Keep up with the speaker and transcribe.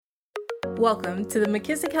Welcome to the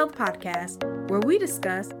McKissick Health Podcast, where we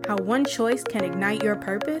discuss how one choice can ignite your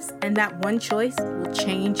purpose and that one choice will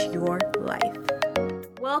change your life.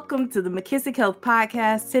 Welcome to the McKissick Health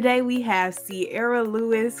Podcast. Today we have Sierra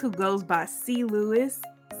Lewis, who goes by C. Lewis.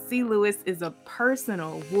 C. Lewis is a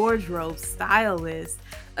personal wardrobe stylist,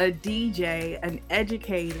 a DJ, an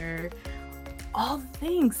educator, all the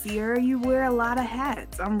things. Sierra, you wear a lot of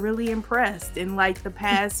hats. I'm really impressed. In like the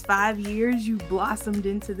past 5 years, you've blossomed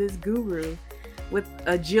into this guru with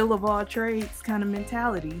a Jill of all trades kind of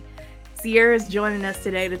mentality. Sierra is joining us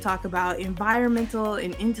today to talk about environmental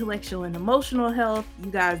and intellectual and emotional health.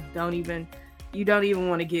 You guys don't even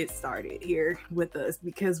want to get started here with us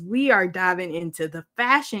because we are diving into the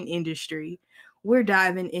fashion industry. We're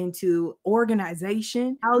diving into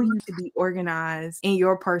organization, how you should be organized in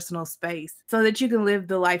your personal space so that you can live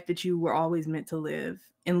the life that you were always meant to live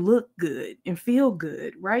and look good and feel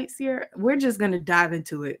good, right, Sierra? We're just going to dive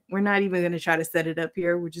into it. We're not even going to try to set it up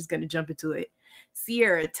here. We're just going to jump into it.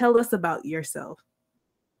 Sierra, tell us about yourself.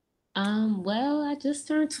 Well, I just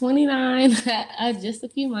turned 29 just a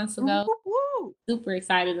few months ago. Woo-hoo. Super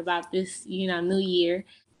excited about this, new year.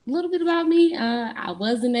 A little bit about me. I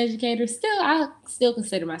was an educator. I still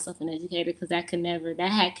consider myself an educator because that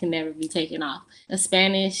hat can never be taken off. A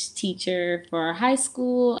Spanish teacher for high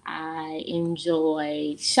school. I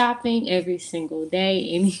enjoy shopping every single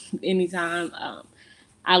day, anytime.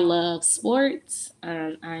 I love sports.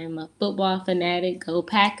 I am a football fanatic. Go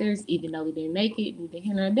Packers, even though we didn't make it, neither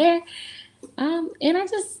here nor there. And I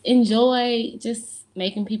just enjoy just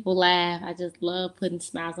making people laugh. I just love putting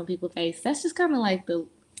smiles on people's face. That's just kind of like a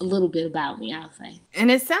little bit about me, I'll say. And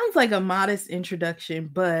it sounds like a modest introduction,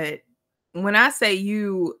 but when I say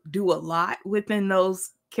you do a lot within those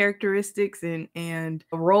characteristics and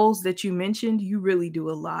roles that you mentioned, you really do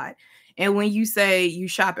a lot. And when you say you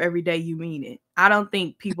shop every day, you mean it. I don't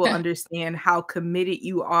think people understand how committed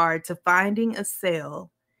you are to finding a sale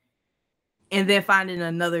and then finding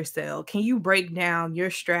another sale. Can you break down your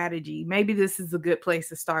strategy? Maybe this is a good place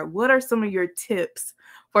to start. What are some of your tips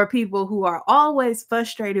for people who are always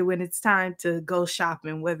frustrated when it's time to go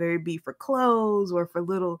shopping, whether it be for clothes or for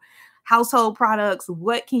little household products?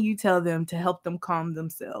 What can you tell them to help them calm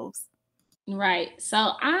themselves? Right.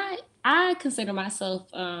 So I consider myself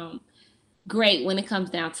great when it comes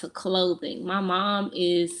down to clothing. My mom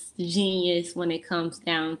is genius when it comes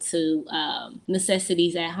down to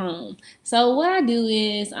necessities at home. So what I do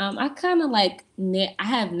is I kind of I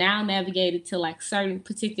have now navigated to like certain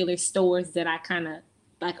particular stores that I kind of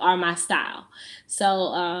like are my style.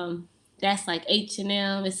 So that's like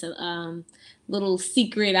H&M. It's a little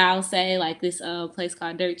secret, I'll say, like this place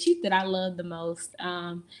called Dirt Cheap that I love the most.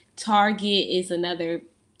 Target is another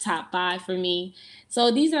top 5 for me.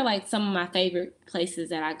 So these are like some of my favorite places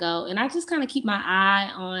that I go, and I just kind of keep my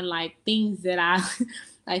eye on like things that I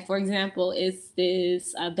like. For example, it's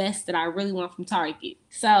this vest that I really want from Target.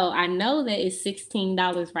 So I know that it's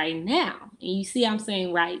 $16 right now, and you see I'm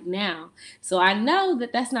saying right now. So I know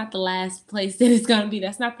that that's not the last place that it's going to be.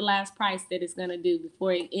 That's not the last price that it's going to do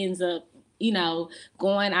before it ends up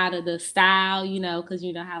going out of the style, because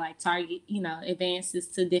you know how like Target, advances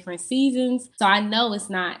to different seasons. So I know it's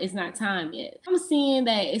not time yet. I'm seeing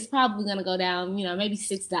that it's probably gonna go down, maybe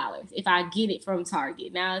 $6 if I get it from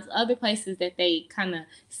Target. Now it's other places that they kind of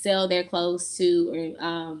sell their clothes to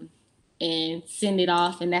or and send it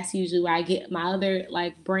off, and that's usually where I get my other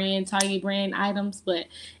like Target brand items. But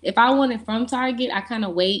if I want it from Target, I kind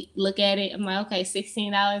of look at it. I'm like, okay,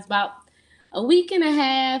 $16, about a week and a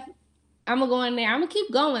half. I'm going to go in there. I'm going to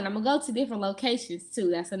keep going. I'm going to go to different locations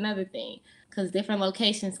too. That's another thing, because different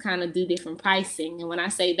locations kind of do different pricing. And when I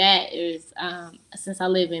say that is since I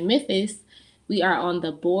live in Memphis, we are on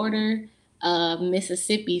the border of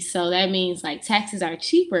Mississippi. So that means like taxes are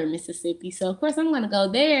cheaper in Mississippi. So of course I'm going to go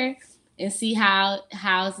there and see how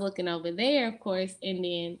it's looking over there, of course. And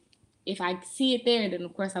then if I see it there, then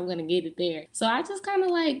of course I'm going to get it there. So I just kind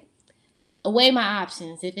of like weigh my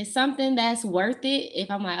options. If it's something that's worth it, if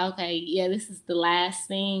I'm like, okay, yeah, this is the last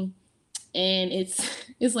thing and it's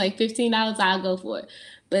like $15, I'll go for it.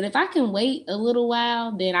 But if I can wait a little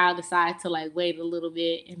while, then I'll decide to like wait a little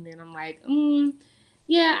bit, and then I'm like,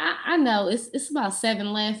 yeah, I know it's about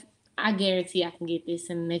 7 left. I guarantee I can get this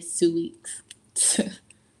in the next 2 weeks.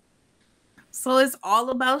 So it's all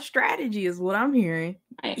about strategy is what I'm hearing.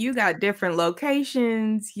 Right. You got different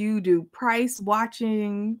locations. You do price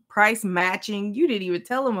watching, price matching. You didn't even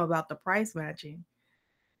tell them about the price matching.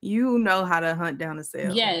 You know how to hunt down a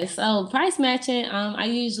sale. Yes. So price matching,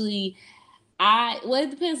 it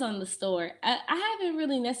depends on the store. I haven't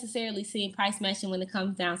really necessarily seen price matching when it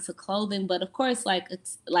comes down to clothing, but of course,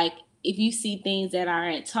 it's like if you see things that are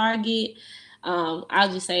at Target, I'll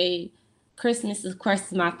just say Christmas, of course,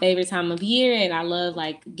 is my favorite time of year, and I love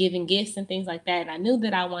like giving gifts and things like that. And I knew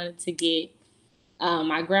that I wanted to get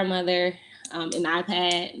my grandmother an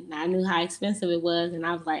iPad, and I knew how expensive it was, and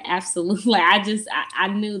I was like, absolutely. I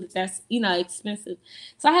knew that that's, expensive.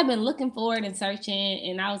 So I had been looking forward and searching,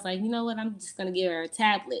 and I was like, you know what, I'm just gonna give her a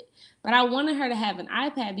tablet. But I wanted her to have an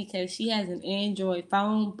iPad because she has an Android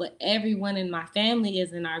phone, but everyone in my family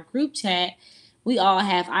is in our group chat. We all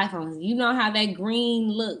have iPhones. You know how that green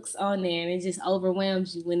looks on there, and it just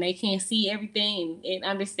overwhelms you when they can't see everything and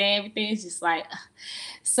understand everything. It's just like,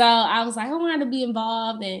 so I was like, I want her to be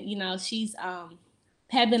involved, and she's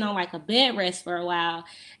had been on like a bed rest for a while,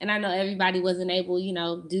 and I know everybody wasn't able,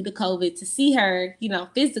 due to COVID, to see her,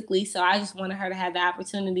 physically. So I just wanted her to have the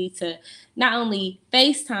opportunity to not only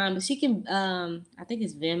FaceTime, but she can, I think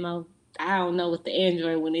it's Venmo. I don't know what the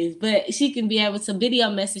Android one is, but she can be able to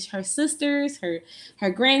video message her sisters, her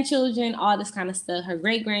grandchildren, all this kind of stuff, her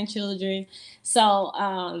great grandchildren. So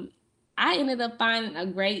I ended up finding a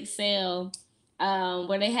great sale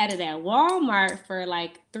where they had it at Walmart for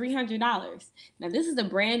like $300. Now this is a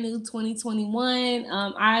brand new 2021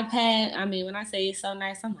 iPad. I mean, when I say it's so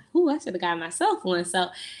nice, I'm like, ooh, I should have got myself one. So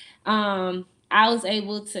I was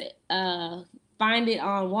able to find it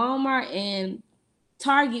on Walmart, and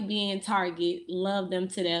Target being Target, love them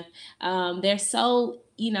to death. They're so,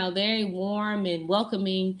 very warm and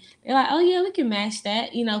welcoming. They're like, oh yeah, we can match that.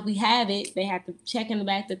 If we have it, they have to check in the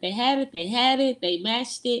back that they had it. They had it. They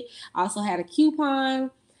matched it. Also had a coupon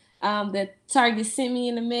that Target sent me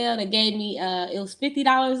in the mail that gave me, it was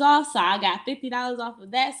 $50 off. So I got $50 off of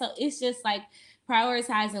that. So it's just like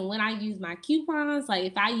prioritizing when I use my coupons. Like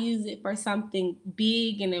if I use it for something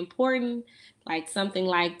big and important, like something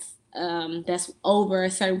like that's over a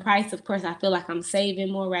certain price, of course I feel like I'm saving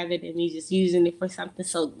more rather than me just using it for something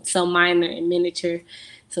so minor and miniature,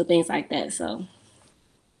 so things like that. So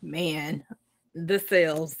man, the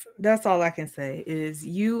sales, that's all I can say is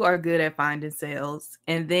you are good at finding sales,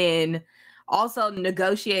 and then also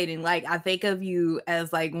negotiating. Like I think of you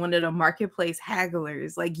as like one of the marketplace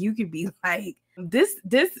hagglers. Like you could be like, this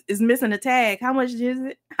is missing a tag. How much is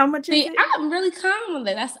it? How much is it? I'm really calm with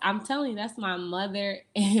it. I'm telling you, that's my mother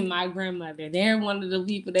and my grandmother. They're one of the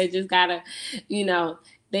people that just gotta,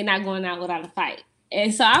 they're not going out without a fight.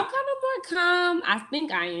 And so I'm kind of more calm. I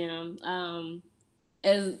think I am,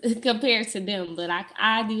 as compared to them. But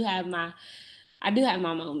I do have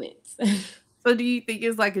my moments. So do you think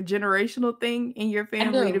it's like a generational thing in your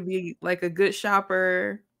family to be like a good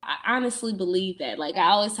shopper? I honestly believe that. Like I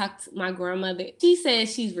always talk to my grandmother. She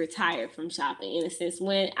says she's retired from shopping, in a sense.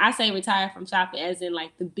 When I say retired from shopping, as in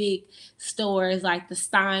like the big stores, like the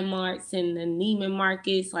Steinmarts and the Neiman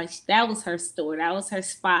Marcus, like that was her store. That was her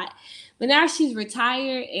spot. But now she's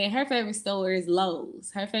retired, and her favorite store is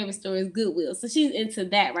Lowe's. Her favorite store is Goodwill. So she's into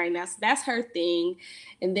that right now. So that's her thing.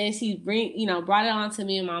 And then she brought it on to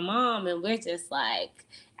me and my mom, and we're just like,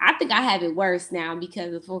 I think I have it worse now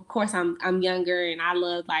because of course I'm younger and I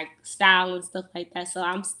love like style and stuff like that. So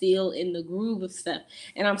I'm still in the groove of stuff,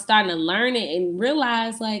 and I'm starting to learn it and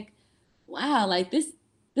realize like, wow, like this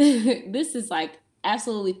this is like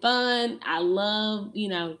absolutely fun. I love,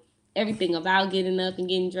 everything about getting up and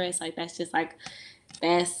getting dressed. Like that's just like,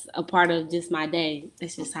 that's a part of just my day.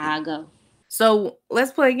 That's just how I go. So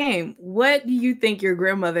let's play a game. What do you think your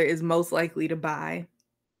grandmother is most likely to buy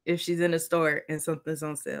if she's in a store and something's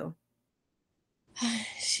on sale?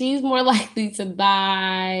 She's more likely to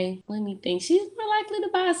buy, let me think. She's more likely to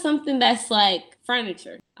buy something that's like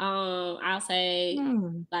furniture. I'll say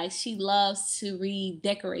like she loves to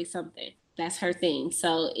redecorate something. That's her thing.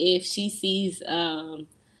 So if she sees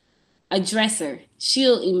a dresser,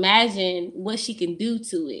 she'll imagine what she can do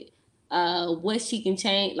to it. What she can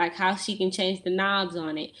change, like how she can change the knobs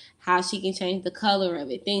on it, how she can change the color of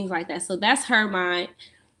it, things like that. So that's her mind.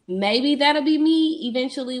 Maybe that'll be me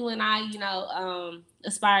eventually when I,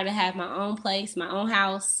 aspire to have my own place, my own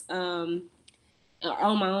house, or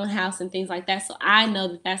own my own house and things like that. So I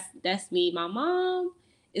know that that's me. My mom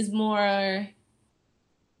is more, I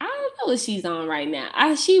don't know what she's on right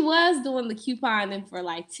now. She was doing the couponing for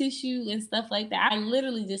like tissue and stuff like that. I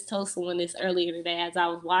literally just told someone this earlier today as I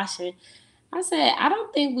was washing. I said, I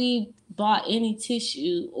don't think we bought any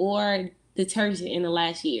tissue or detergent in the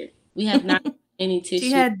last year. We have not any tissue.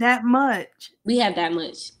 She had that much. We have that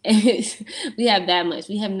much. We have that much.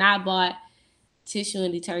 We have not bought tissue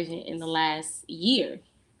and detergent in the last year.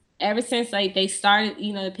 Ever since like they started,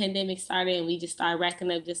 the pandemic started, and we just started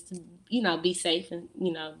racking up just to, be safe and,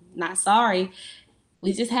 not sorry.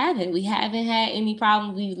 We just haven't. We haven't had any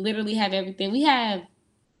problems. We literally have everything. We have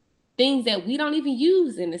things that we don't even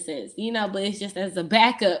use in a sense, you know, but it's just as a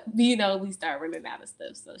backup, you know, we start running out of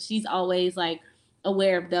stuff. So she's always like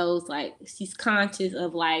aware of those, like she's conscious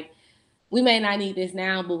of like, we may not need this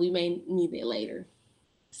now, but we may need it later.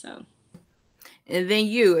 So. And then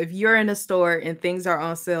if you're in a store and things are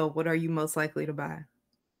on sale, what are you most likely to buy?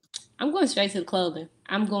 I'm going straight to the clothing.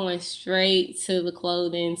 I'm going straight to the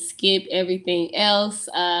clothing, skip everything else.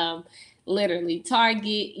 Literally,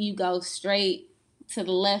 Target, you go straight to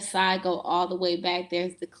the left side, go all the way back.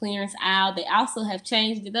 There's the clearance aisle. They also have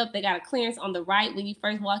changed it up. They got a clearance on the right when you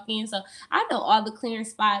first walk in. So I know all the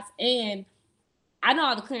clearance spots, and I know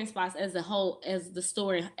all the clearance spots as a whole, as the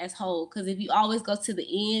store as whole. Because if you always go to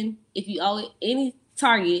the end, if you always, any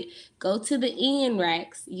Target, go to the end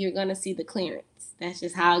racks, you're going to see the clearance. That's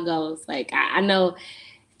just how it goes. Like, I know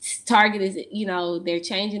Target is, you know, they're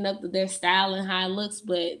changing up their style and how it looks,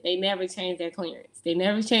 but they never change their clearance. They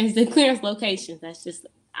never change their clearance locations. That's just,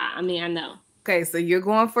 I mean, I know. Okay, so you're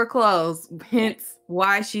going for clothes, hence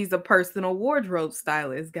why she's a personal wardrobe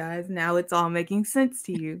stylist, guys. Now it's all making sense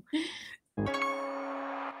to you.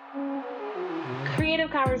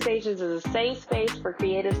 Creative Conversations is a safe space for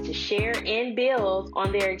creatives to share and build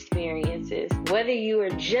on their experiences. Whether you are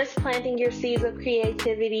just planting your seeds of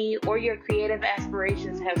creativity or your creative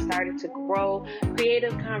aspirations have started to grow,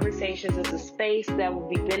 Creative Conversations is a space that will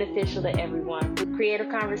be beneficial to everyone. With Creative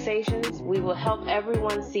Conversations, we will help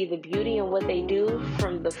everyone see the beauty in what they do,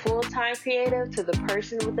 from the full-time creative to the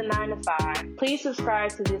person with the 9-to-5. Please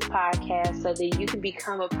subscribe to this podcast so that you can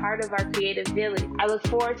become a part of our creative village. I look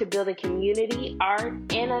forward to building community, art,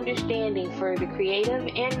 and understanding for the creative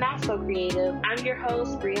and not so creative. I'm your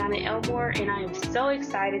host, Brianna Elmore, and I am so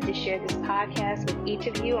excited to share this podcast with each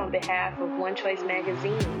of you on behalf of One Choice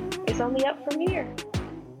Magazine. It's only up from here.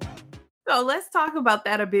 So let's talk about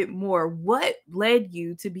that a bit more. What led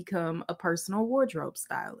you to become a personal wardrobe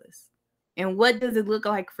stylist? And what does it look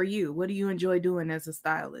like for you? What do you enjoy doing as a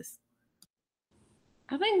stylist?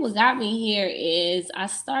 I think what got me here is I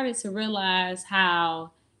started to realize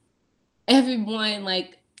how everyone,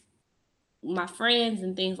 like my friends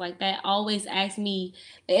and things like that, always asked me.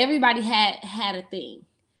 Everybody had a thing.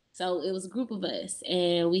 So it was a group of us,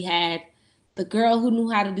 and we had the girl who knew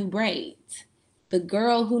how to do braids, the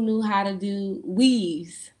girl who knew how to do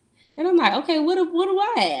weaves. And I'm like, okay, what do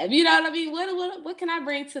I have? You know what I mean? What can I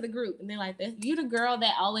bring to the group? And they're like, you're the girl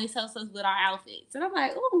that always helps us with our outfits. And I'm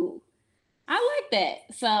like, ooh, I like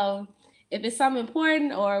that. So if it's something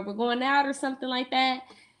important or we're going out or something like that,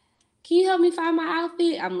 can you help me find my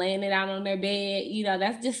outfit? I'm laying it out on their bed. You know,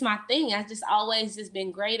 that's just my thing. I've just always just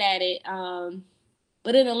been great at it.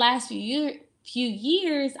 But in the last few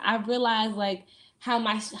years, I've realized like how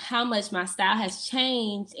much my style has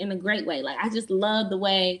changed in a great way. Like I just love the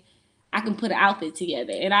way I can put an outfit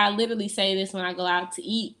together. And I literally say this when I go out to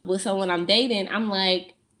eat with someone I'm dating. I'm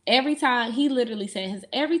like, every time, he literally says,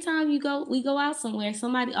 every time we go out somewhere,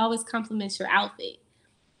 somebody always compliments your outfit.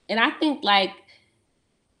 And I think like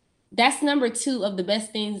that's number 2 of the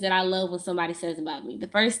best things that I love when somebody says about me. The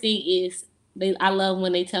first thing is I love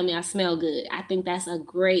when they tell me I smell good. I think that's a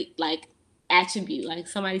great like attribute. Like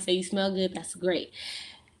somebody say you smell good, that's great.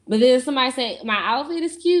 But then somebody say my outfit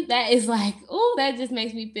is cute, that is like, oh, that just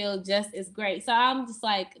makes me feel just as great. So I'm just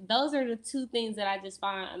like, those are the 2 things that I just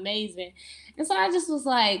find amazing. And so I just was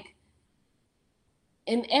like,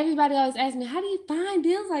 and everybody always asks me, how do you find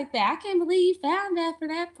deals like that? I can't believe you found that for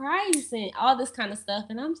that price and all this kind of stuff.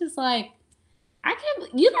 And I'm just like, you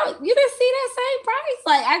didn't see that same price.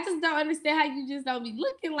 Like, I just don't understand how you just don't be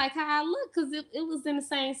looking like how I look, because it was in the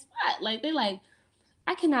same spot. Like, they're like,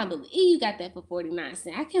 I cannot believe you got that for 49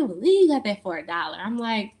 cents. I can't believe you got that for $1. I'm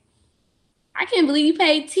like, I can't believe you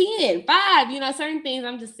paid 10, 5, you know, certain things.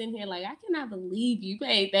 I'm just sitting here like, I cannot believe you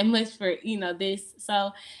paid that much for, you know, this.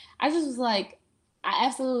 So I just was like, I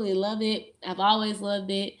absolutely love it. I've always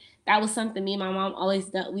loved it. That was something me and my mom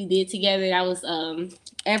we did together. That was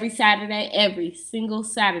every single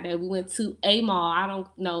Saturday, we went to a mall. I don't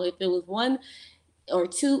know if it was 1 or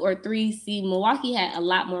 2 or 3. See, Milwaukee had a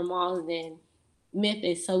lot more malls than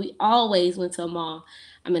Memphis, so we always went to a mall.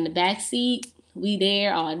 I'm in the back seat. We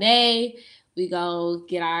there all day. We go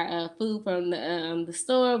get our food from the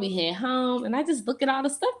store. We head home, and I just look at all the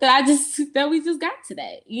stuff that we just got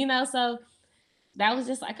today. You know, so that was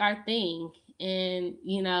just like our thing. And,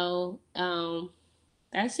 you know,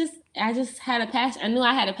 I just had a passion. I knew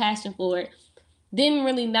I had a passion for it. Didn't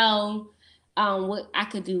really know what I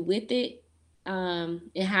could do with it, and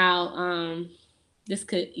how this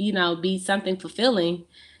could, you know, be something fulfilling.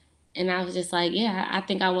 And I was just like, yeah, I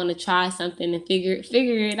think I want to try something and figure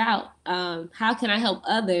it out. How can I help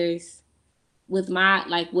others with my,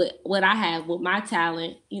 like, what I have with my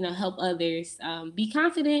talent, help others be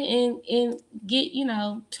confident and get,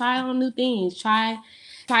 try on new things, try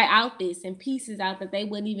outfits and pieces out that they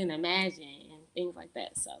wouldn't even imagine and things like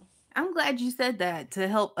that. So I'm glad you said that, to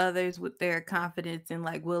help others with their confidence and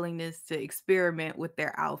like willingness to experiment with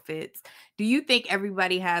their outfits. Do you think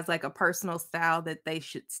everybody has like a personal style that they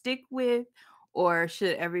should stick with, or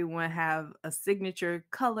should everyone have a signature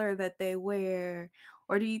color that they wear?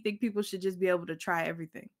 Or do you think people should just be able to try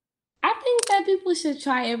everything? I think that people should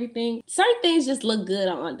try everything. Certain things just look good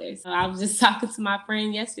on others. So I was just talking to my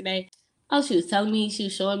friend yesterday. Oh, she was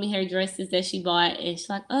showing me her dresses that she bought. And she's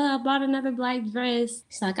like, oh, I bought another black dress.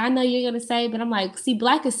 She's like, I know you're going to say, but I'm like, see,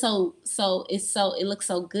 black is it looks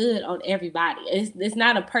so good on everybody. It's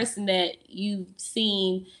not a person that you've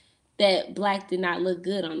seen that black did not look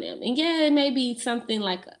good on them. And yeah, it may be something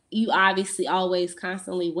like you obviously always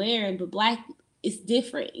constantly wearing, but black is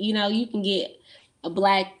different. You can get a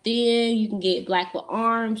black thin, you can get black with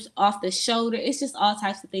arms off the shoulder. It's just all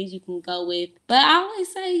types of things you can go with. But I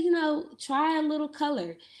always say, try a little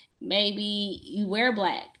color. Maybe you wear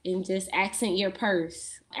black and just accent your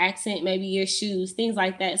purse, accent maybe your shoes, things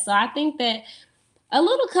like that. So I think that a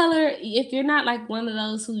little color, if you're not like one of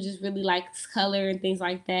those who just really likes color and things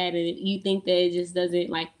like that, and you think that it just doesn't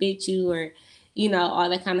like fit you or all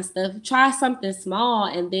that kind of stuff, try something small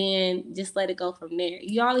and then just let it go from there.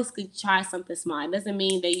 You always could try something small. It doesn't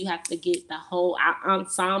mean that you have to get the whole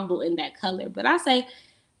ensemble in that color. But I say,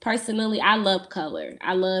 personally, I love color.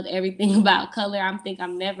 I love everything about color.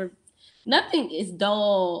 Nothing is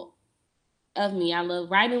dull of me. I love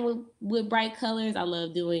writing with bright colors. I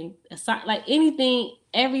love doing like anything,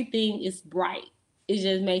 everything is bright. It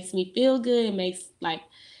just makes me feel good. It makes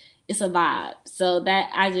it's a vibe. So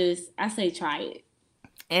that I say try it.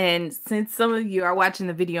 And since some of you are watching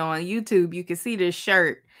the video on YouTube, you can see this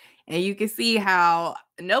shirt and you can see how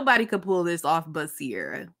nobody could pull this off but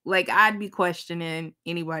Sierra. Like, I'd be questioning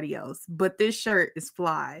anybody else, but this shirt is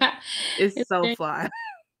fly. It's so fly.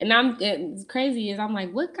 And it's crazy is I'm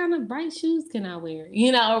like, what kind of bright shoes can I wear?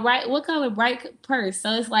 Right? What kind of bright purse?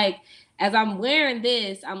 So it's like, as I'm wearing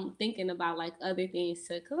this, I'm thinking about like other things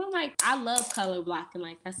too. Cause I'm like, I love color blocking.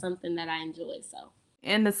 Like that's something that I enjoy. So.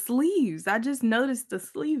 And the sleeves, I just noticed the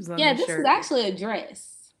sleeves on the shirt. Yeah, this is actually a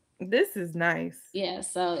dress. This is nice. Yeah,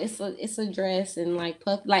 so it's a dress and like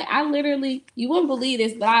puff. Like I literally, you wouldn't believe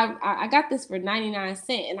this, but I got this for 99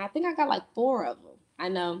 cents, and I think I got like 4 of them. I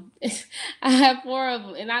know, I have 4 of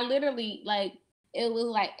them, and I literally like. It was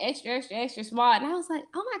like extra, extra, extra small. And I was like,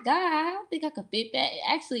 oh my God, I don't think I could fit that.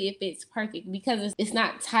 Actually, it fits perfect because it's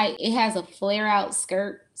not tight. It has a flare out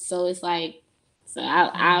skirt. So it's like,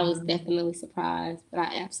 I was definitely surprised, but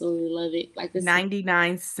I absolutely love it. Like this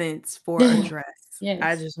 99 cents for a dress. Yes.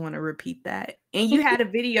 I just want to repeat that. And you had a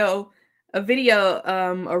reel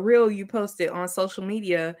you posted on social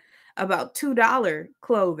media about $2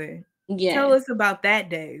 clothing. Yeah. Tell us about that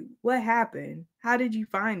day. What happened? How did you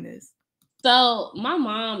find this? So my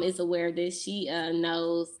mom is aware of this. She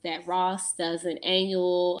knows that Ross does an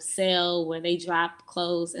annual sale where they drop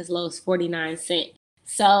clothes as low as 49 cents.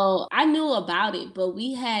 So I knew about it, but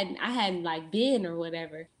I hadn't like been or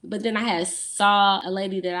whatever. But then I saw a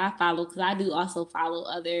lady that I follow, because I do also follow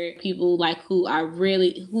other people like who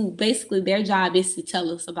basically their job is to tell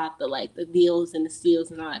us about the deals and the steals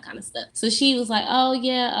and all that kind of stuff. So she was like, oh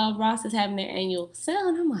yeah, Ross is having their annual sale.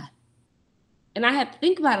 And I'm like, and I had to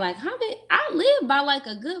think about it, like, I live by like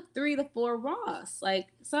a good 3 to 4 Ross. Like,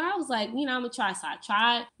 so I was like, I'm gonna try. So I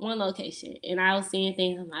tried one location and I was seeing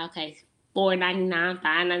things. I'm like, okay, $4.99,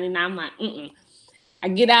 $5.99. I'm like, I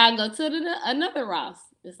get out and go to another Ross.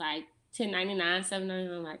 It's like $10.99,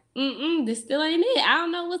 $7.99. I'm like, this still ain't it. I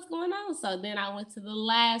don't know what's going on. So then I went to the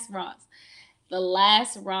last Ross. The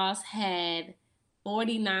last Ross had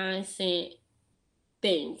 49-cent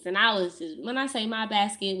things. And I was just, when I say my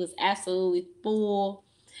basket was absolutely full.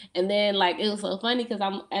 And then like, it was so funny because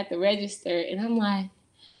I'm at the register and I'm like,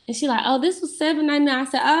 and she like, oh, this was $7.99. I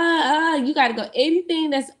said, you got to go anything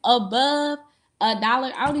that's above $1.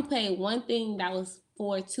 I only paid one thing that was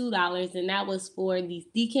for $2, and that was for these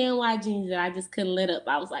DKNY jeans that I just couldn't let up.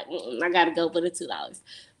 I was like, I got to go for the $2.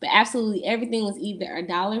 But absolutely everything was either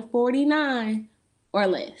 $1.49 or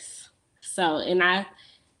less. So, and I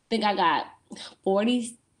think I got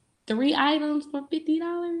 43 items for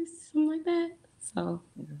 $50, something like that. So,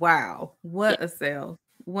 wow, what a sale.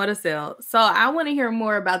 What a sale. So I want to hear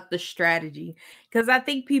more about the strategy, because I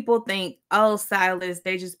think people think, oh, stylists,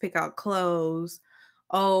 they just pick out clothes.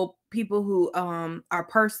 Oh, people who are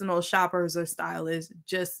personal shoppers or stylists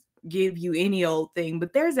just give you any old thing.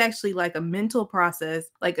 But there's actually like a mental process,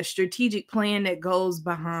 like a strategic plan that goes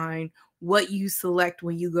behind what you select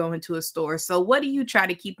when you go into a store. So what do you try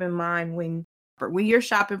to keep in mind when you're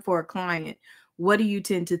shopping for a client? What do you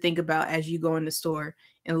tend to think about as you go in the store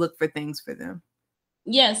and look for things for them?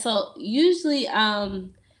 Yeah, so usually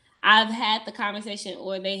I've had the conversation,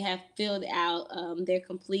 or they have filled out their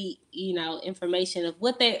complete, information of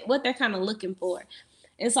what they're kind of looking for.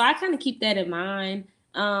 And so I kind of keep that in mind.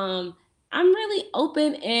 I'm really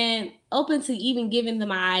open to even giving them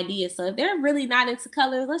my ideas. So if they're really not into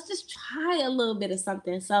colors, let's just try a little bit of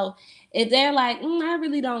something. So if they're like, I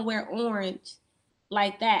really don't wear orange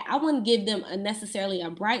like that, I wouldn't give them necessarily a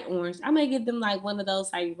bright orange. I may give them like one of those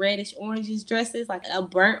like reddish oranges dresses, like a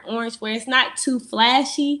burnt orange, where it's not too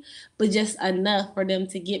flashy, but just enough for them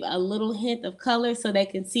to give a little hint of color so they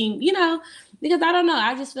can see, because I don't know.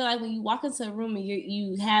 I just feel like when you walk into a room and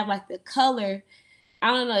you have like the color,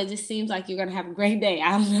 I don't know, it just seems like you're going to have a great day.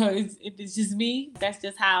 I don't know if it's just me. That's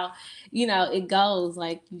just how, it goes.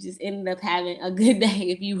 Like, you just ended up having a good day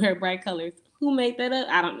if you wear bright colors. Who made that up?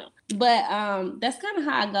 I don't know. But that's kind of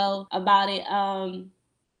how I go about it.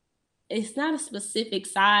 It's not a specific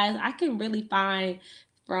size. I can really find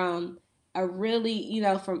from a really,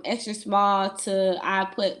 from extra small to I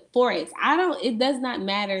put 4X. It does not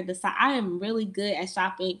matter the size. I am really good at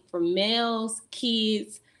shopping for males,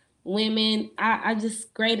 kids, women. I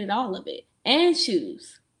just graded all of it, and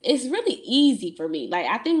shoes. It's really easy for me. Like,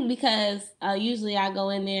 I think because usually I go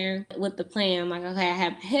in there with the plan. I'm like, okay, I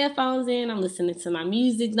have headphones in. I'm listening to my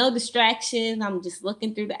music. No distractions. I'm just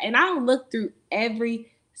looking through and I'll look through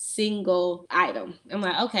every single item. I'm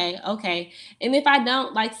like, okay. And if I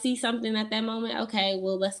don't like see something at that moment, okay,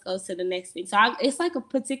 well, let's go to the next thing. So it's like a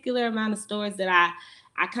particular amount of stores that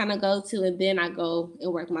I kind of go to, and then I go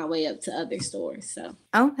and work my way up to other stores. So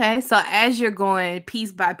okay, so as you're going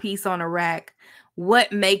piece by piece on a rack,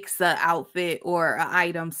 what makes an outfit or an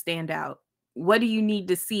item stand out? What do you need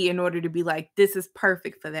to see in order to be like, this is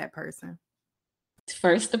perfect for that person?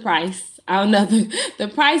 First, the price. I don't know. The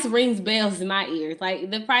price rings bells in my ears.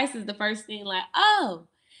 Like, the price is the first thing. Like, oh,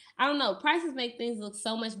 I don't know. Prices make things look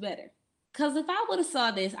so much better. Because if I would have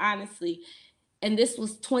saw this, honestly, and this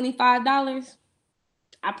was $25,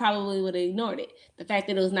 I probably would have ignored it. The fact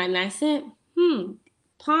that it was 99 cents,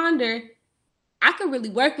 ponder, I could really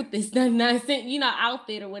work with this 99 cent,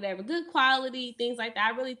 outfit or whatever. Good quality, things like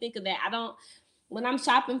that. I really think of that. When I'm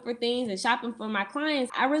shopping for things and shopping for my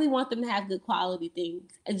clients, I really want them to have good quality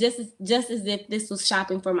things. Just as if this was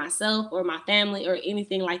shopping for myself or my family or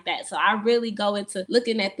anything like that. So I really go into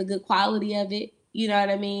looking at the good quality of it. You know what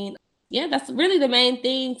I mean? Yeah, that's really the main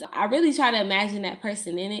thing. I really try to imagine that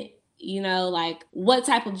person in it. Like what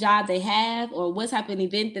type of job they have or what type of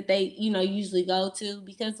event that they, usually go to.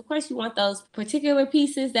 Because of course you want those particular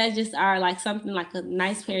pieces that just are like something like a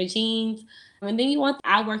nice pair of jeans. And then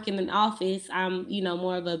I work in an office. I'm,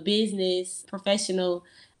 more of a business professional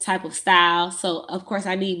type of style. So of course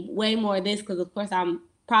I need way more of this because of course I'm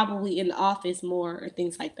probably in the office more or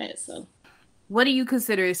things like that. So what do you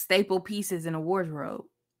consider staple pieces in a wardrobe?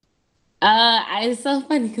 It's so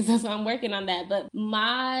funny because that's why I'm working on that. But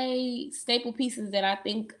my staple pieces that I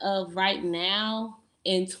think of right now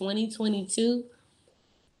in 2022,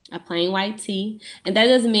 a plain white tee, and that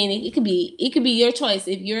doesn't mean it could be your choice.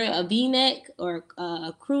 If you're a V-neck or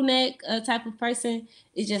a crew neck type of person,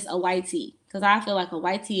 it's just a white tee because I feel like a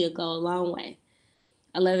white tee will go a long way.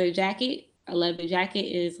 A leather jacket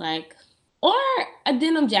is like, or a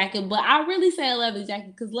denim jacket, but I really say a leather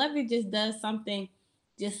jacket because leather just does something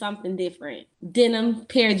different. Denim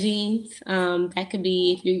pair of jeans. That could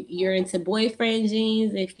be if you're into boyfriend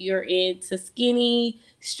jeans, if you're into skinny,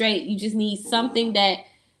 straight, you just need something that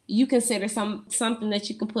you consider something that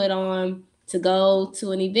you can put on to go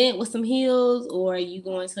to an event with some heels, or you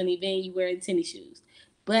going to an event, you wearing tennis shoes.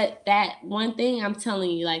 But that one thing I'm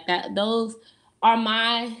telling you, like that, those are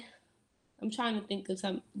I'm trying to think of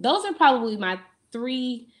some, those are probably my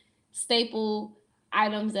 3 staple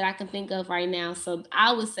items that I can think of right now. So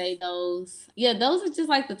I would say those are just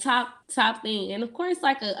like the top thing. And of course,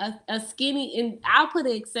 like a skinny, and I'll put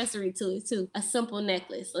an accessory to it too, a simple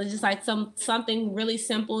necklace. So just like something really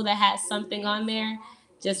simple that has something on there,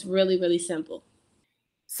 just really, really simple.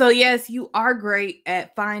 So yes, you are great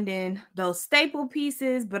at finding those staple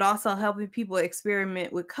pieces, but also helping people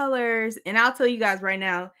experiment with colors. And I'll tell you guys right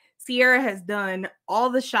now, Sierra has done all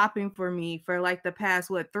the shopping for me for like the past,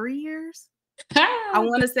 3 years? I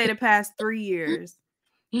want to say the past 3 years.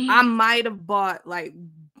 I might have bought like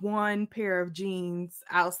 1 pair of jeans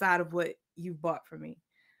outside of what you bought for me.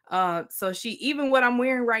 So even what I'm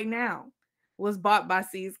wearing right now was bought by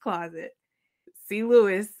C's Closet. C.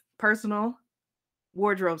 Lewis, personal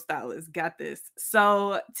wardrobe stylist. Got this.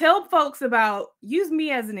 So tell folks use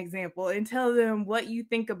me as an example and tell them what you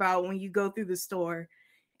think about when you go through the store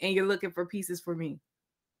and you're looking for pieces for me.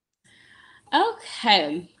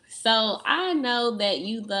 Okay. So I know that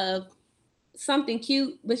you love something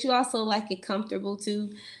cute, but you also like it comfortable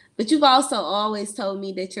too. But you've also always told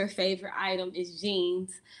me that your favorite item is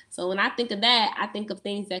jeans. So when I think of that, I think of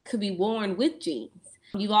things that could be worn with jeans.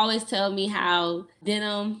 You've always told me how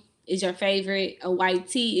denim is your favorite, a white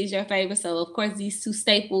tee is your favorite. So of course these two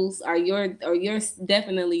staples are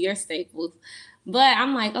definitely your staples. But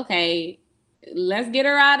I'm like, okay, let's get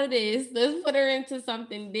her out of this. Let's put her into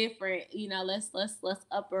something different. Let's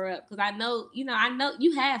up her up. Cause I know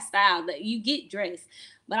you have style, that you get dressed.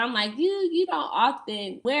 But I'm like, you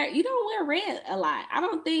don't wear red a lot. I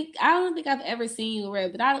don't think I've ever seen you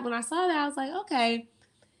red. But when I saw that, I was like, okay,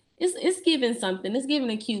 it's giving something. It's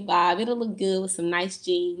giving a cute vibe. It'll look good with some nice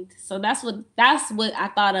jeans. So that's what I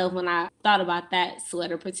thought of when I thought about that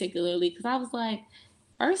sweater particularly. Cause I was like,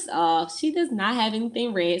 first off, she does not have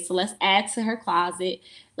anything red, so let's add to her closet.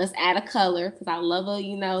 Let's add a color, because I love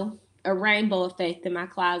a rainbow effect in my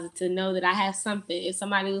closet to know that I have something. If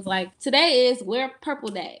somebody was like, today is wear purple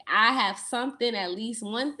day, I have something, at least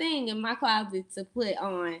one thing in my closet to put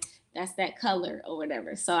on that's that color or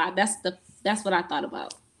whatever. So that's what I thought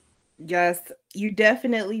about. Yes, you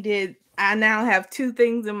definitely did. I now have two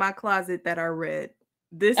things in my closet that are red.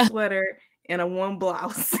 This sweater and a one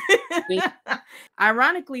blouse.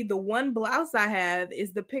 Ironically, the one blouse I have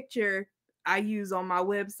is the picture I use on my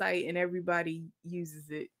website, and everybody uses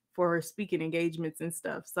it for speaking engagements and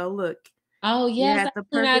stuff. So look. Oh yes,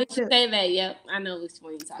 now that you say that, yep, I know which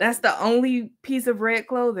one you're talking about. That's the only piece of red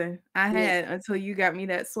clothing I had until you got me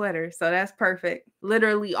that sweater. So that's perfect.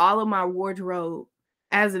 Literally all of my wardrobe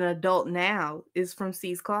as an adult now is from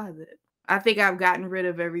C's Closet. I think I've gotten rid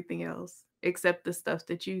of everything else except the stuff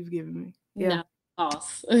that you've given me. Yeah. No,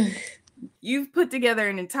 false. You've put together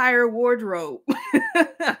an entire wardrobe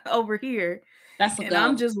over here. And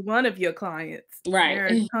I'm just one of your clients. Right. There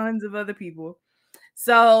are tons of other people.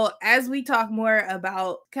 So as we talk more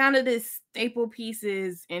about kind of this staple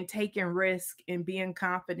pieces and taking risk and being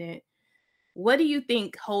confident, what do you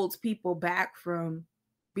think holds people back from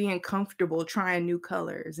being comfortable trying new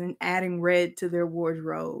colors and adding red to their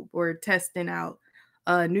wardrobe or testing out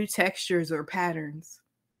new textures or patterns?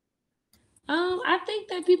 I think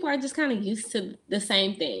that people are just kind of used to the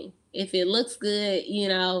same thing. If it looks good,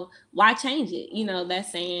 why change it? That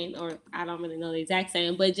saying, or I don't really know the exact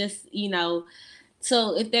saying, but just,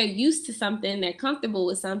 so if they're used to something, they're comfortable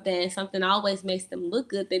with something, and something always makes them look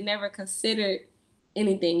good, they never considered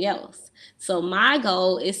anything else. So my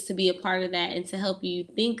goal is to be a part of that and to help you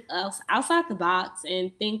think outside the box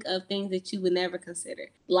and think of things that you would never consider.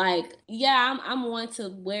 Like, yeah, I'm one to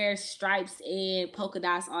wear stripes and polka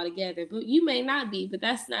dots all together, but you may not be. But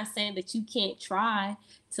that's not saying that you can't try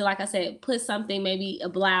to, like I said, put something, maybe a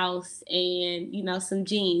blouse and, some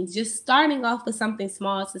jeans, just starting off with something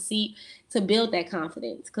small to build that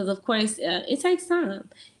confidence. Because of course it takes time.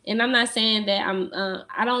 And I'm not saying that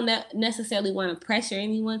I don't necessarily want to pressure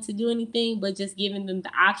anyone to do anything, but just giving them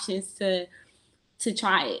the options to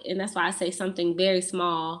try it. And that's why I say something very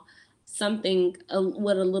small, something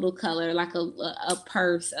with a little color, like a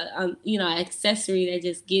purse, accessory that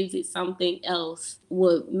just gives it something else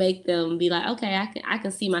would make them be like, okay, I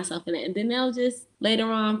can see myself in it. And then they'll just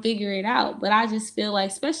later on figure it out. But I just feel like,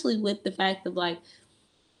 especially with the fact of like,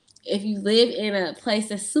 if you live in a place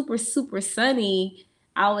that's super, super sunny,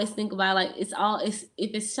 I always think about like, if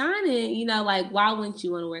it's shining, like, why wouldn't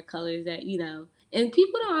you want to wear colors that, and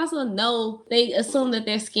people don't also know, they assume that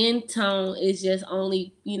their skin tone is just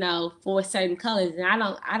only, for certain colors. And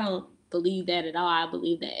I don't believe that at all. I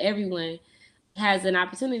believe that everyone has an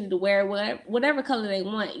opportunity to wear whatever color they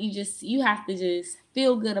want. You have to just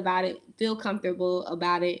feel good about it, feel comfortable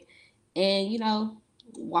about it, and,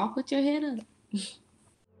 walk with your head up.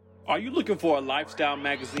 Are you looking for a lifestyle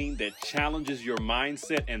magazine that challenges your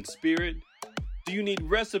mindset and spirit? Do you need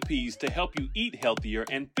recipes to help you eat healthier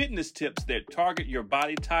and fitness tips that target your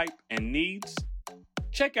body type and needs?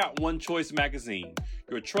 Check out One Choice Magazine,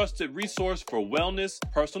 your trusted resource for wellness,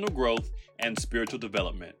 personal growth, and spiritual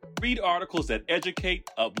development. Read articles that educate,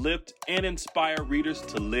 uplift, and inspire readers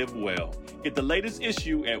to live well. Get the latest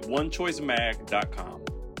issue at onechoicemag.com.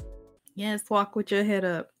 Yes, walk with your head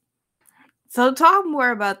up. So talk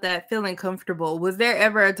more about that feeling comfortable. Was there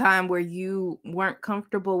ever a time where you weren't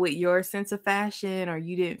comfortable with your sense of fashion, or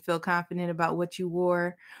you didn't feel confident about what you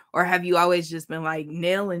wore? Or have you always just been like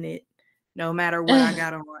nailing it no matter what I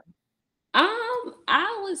got on?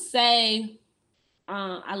 I would say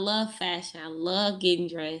I love fashion. I love getting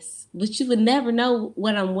dressed, but you would never know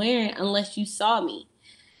what I'm wearing unless you saw me.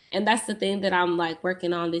 And that's the thing that I'm like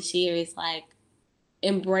working on this year is like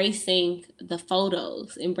embracing the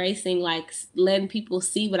photos, embracing like letting people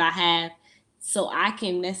see what I have so I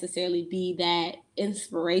can necessarily be that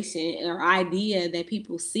inspiration or idea that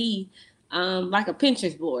people see, like a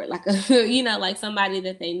Pinterest board, like a, like somebody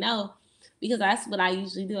that they know, because that's what I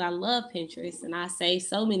usually do. I love Pinterest and I save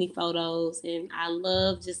so many photos and I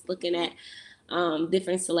love just looking at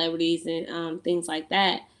different celebrities and things like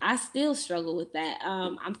that. I still struggle with that.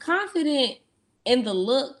 I'm confident in the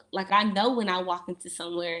look. Like I know when I walk into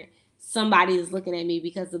somewhere, somebody is looking at me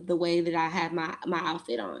because of the way that I have my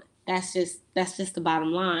outfit on. That's just the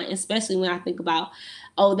bottom line, especially when I think about,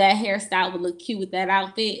 oh, that hairstyle would look cute with that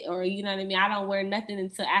outfit, or you know what I mean? I don't wear nothing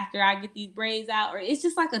until after I get these braids out, or it's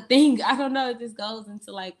just like a thing. I don't know. It just goes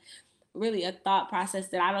into like really a thought process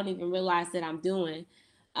that I don't even realize that I'm doing.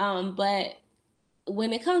 But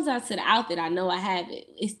when it comes out to the outfit, I know I have it.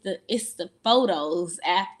 It's the photos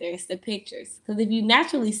after, it's the pictures. Because if you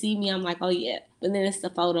naturally see me, I'm like, oh yeah. But then it's the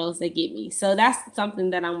photos that get me. So that's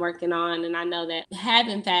something that I'm working on. And I know that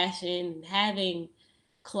having fashion, having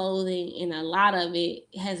clothing, and a lot of it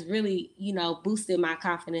has really, boosted my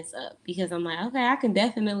confidence up. Because I'm like, okay, I can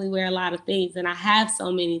definitely wear a lot of things. And I have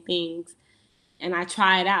so many things. And I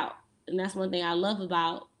try it out. And that's one thing I love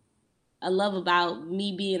about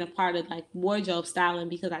me being a part of like wardrobe styling,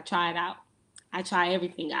 because I try it out. I try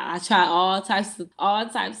everything out. I try all types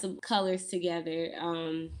of colors together,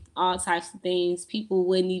 all types of things. People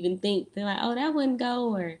wouldn't even think. They're like, oh, that wouldn't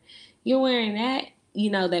go, or you're wearing that.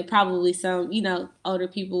 That probably some, older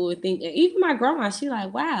people would think. Even my grandma, she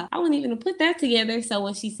like, wow, I wouldn't even put that together. So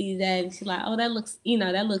when she sees that, and she's like, oh, that looks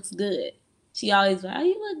good. She always like, oh,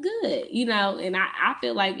 you look good, and I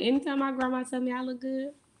feel like anytime my grandma tell me I look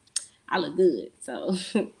good, I look good. So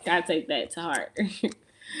gotta take that to heart.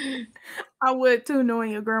 I would too,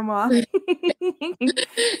 knowing your grandma.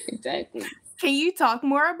 Exactly. Can you talk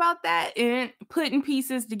more about that and putting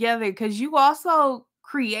pieces together? Because you also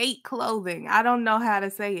create clothing. I don't know how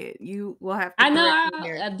to say it. You will have to. I know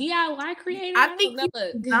a DIY creator. I think you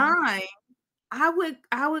design.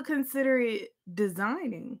 I would consider it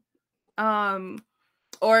designing.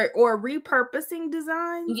 Or repurposing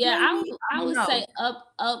designs. Yeah, I would say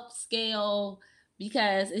upscale,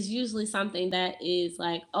 because it's usually something that is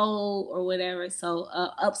like old or whatever. So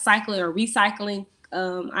upcycling or recycling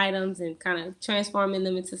items and kind of transforming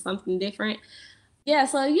them into something different. Yeah,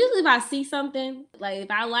 so usually if I see something, like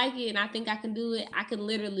if I like it and I think I can do it, I can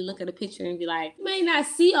literally look at a picture and be like, you may not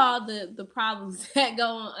see all the problems that go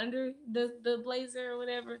on under the blazer or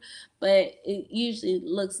whatever, but it usually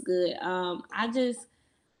looks good.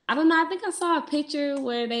 I don't know. I think I saw a picture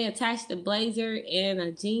where they attached a blazer and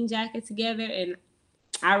a jean jacket together, and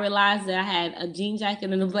I realized that I had a jean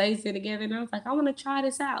jacket and a blazer together, and I was like, I want to try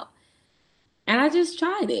this out. And I just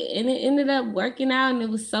tried it, and it ended up working out, and it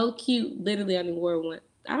was so cute. Literally, I only wore one.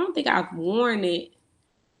 I don't think I've worn it.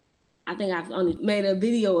 I think I've only made a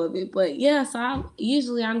video of it, but yeah. So I'm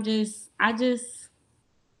just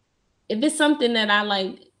if it's something that I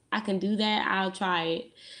like, I can do that. I'll try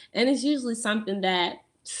it, and it's usually something that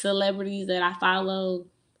celebrities that I follow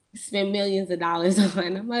spend millions of dollars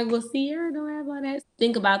on. I'm like, well, Sierra don't have all that.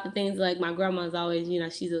 Think about the things like my grandma's always,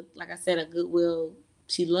 she's like I said, a Goodwill.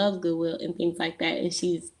 She loves Goodwill and things like that. And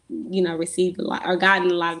she's, received a lot or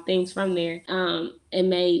gotten a lot of things from there and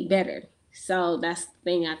made better. So that's the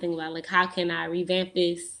thing I think about, like, how can I revamp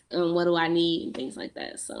this? What do I need? And things like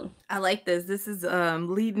that. So I like this. This is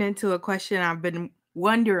leading into a question I've been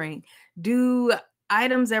wondering. Do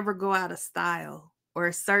items ever go out of style, or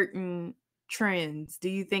certain trends? Do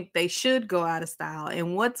you think they should go out of style?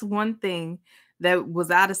 And what's one thing that was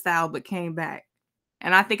out of style but came back?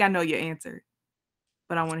 And I think I know your answer,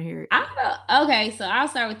 but I want to hear it. Okay, so I'll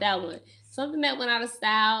start with that one. Something that went out of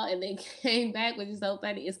style and then came back, which is so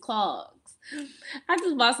funny, is clogs. I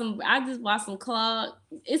just bought some clogs.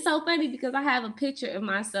 It's so funny because I have a picture of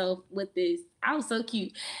myself with this. I was so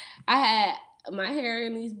cute. I had my hair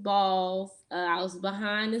in these balls. I was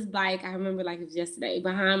behind this bike. I remember like it was yesterday,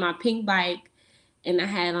 behind my pink bike, and I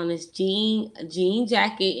had on this jean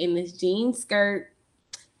jacket and this jean skirt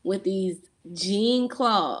with these jean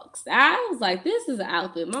clogs. I was like, this is an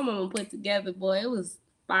outfit my mama put together, boy. It was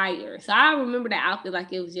fire. So I remember that outfit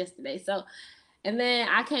like it was yesterday. So, and then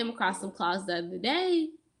I came across some clogs the other day,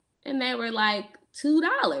 and they were like $2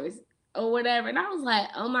 or whatever. And I was like,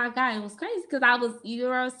 oh my God, it was crazy because I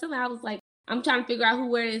was like, I'm trying to figure out who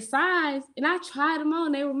wear this size. And I tried them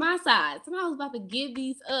on. They were my size. And I was about to give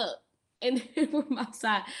these up. And they were my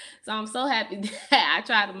size. So I'm so happy that I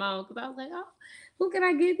tried them on because I was like, oh, who can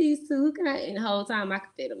I get these to? Who can I? And the whole time I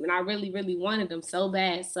could fit them, and I really, really wanted them so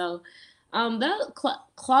bad. So, the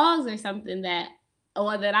clogs are something that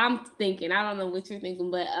I'm thinking. I don't know what you're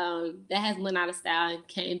thinking, but that has went out of style and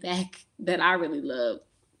came back that I really love.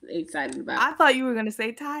 Excited about. I thought you were gonna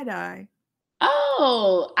say tie-dye.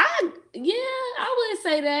 Oh, I would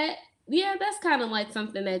say that. Yeah, that's kind of like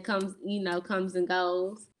something that comes and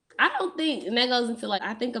goes. I don't think, and that goes into like,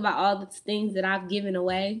 I think about all the things that I've given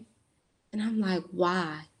away, and I'm like,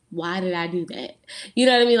 why? Why did I do that? You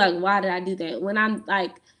know what I mean? Like, why did I do that? When I'm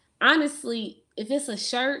like, honestly, if it's a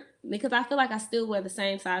shirt, because I feel like I still wear the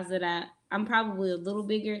same size that I'm probably a little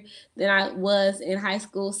bigger than I was in high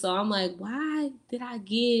school. So I'm like, why did I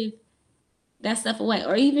give that stuff away?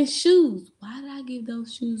 Or even shoes. Why did I give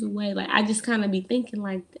those shoes away? Like, I just kind of be thinking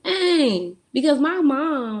like, dang. Because my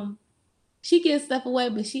mom, she gives stuff away,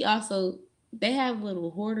 but she also, they have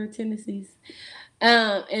little hoarder tendencies.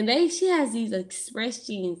 And she has these Express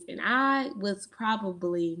jeans, and I was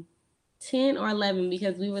probably 10 or 11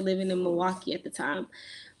 because we were living in Milwaukee at the time.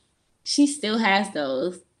 She still has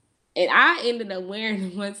those. And I ended up wearing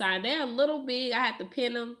them one time. They're a little big. I had to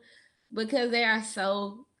pin them because they are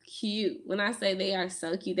so cute. When I say they are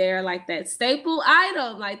so cute, they are like that staple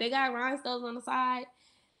item. Like, they got rhinestones on the side.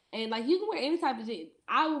 And like, you can wear any type of jeans.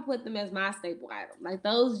 I would put them as my staple item. Like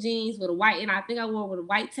those jeans with a white, and I think I wore with a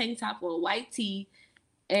white tank top or a white tee,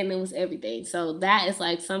 and it was everything. So that is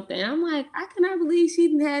like something. I'm like, I cannot believe she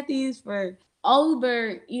didn't have these for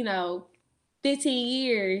over, 15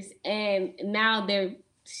 years, and now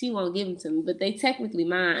she won't give them to me, but they technically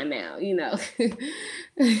mine now,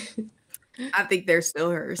 I think they're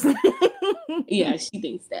still hers. Yeah, she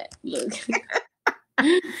thinks that. Look.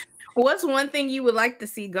 What's one thing you would like to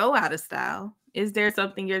see go out of style? Is there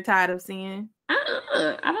something you're tired of seeing?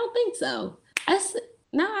 I don't think so. I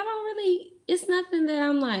don't really. It's nothing that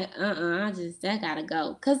I'm like, that gotta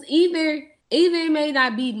go. Cause either it may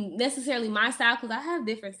not be necessarily my style, cause I have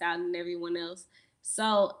different style than everyone else.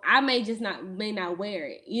 So I may not wear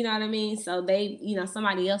it. You know what I mean? So they,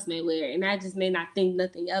 somebody else may wear it, and I just may not think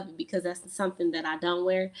nothing of it because that's something that I don't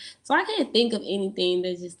wear. So I can't think of anything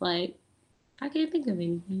that's just like, I can't think of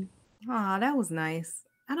anything. Oh, that was nice.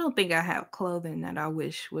 I don't think I have clothing that I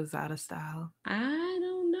wish was out of style. I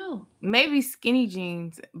don't know. Maybe skinny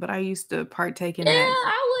jeans, but I used to partake in that. Yeah,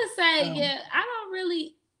 I would say, I don't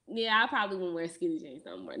really, I probably wouldn't wear skinny jeans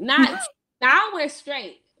no more. Now I'll wear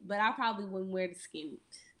straight, but I probably wouldn't wear the skinny.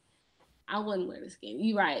 I wouldn't wear the skinny.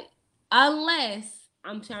 You're right. Unless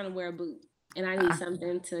I'm trying to wear a boot. And I need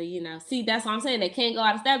something to, see, that's what I'm saying. They can't go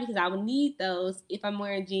out of style because I would need those if I'm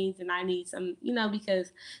wearing jeans, and I need some,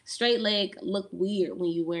 because straight leg look weird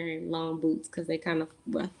when you're wearing long boots because they kind of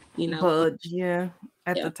rough, Bulge,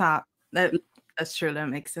 at the top. That's true. That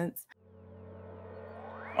makes sense.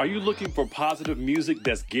 Are you looking for positive music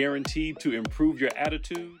that's guaranteed to improve your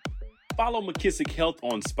attitude? Follow McKissick Health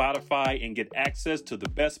on Spotify and get access to the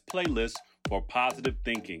best playlist for positive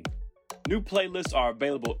thinking. New playlists are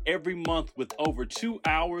available every month with over 2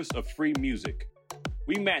 hours of free music.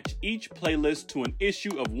 We match each playlist to an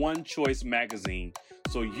issue of One Choice magazine,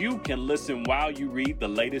 so you can listen while you read the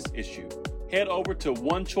latest issue. Head over to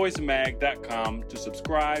onechoicemag.com to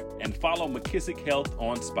subscribe and follow McKissick Health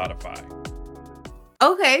on Spotify.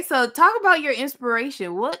 Okay, so talk about your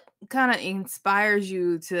inspiration. What kind of inspires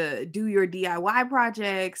you to do your DIY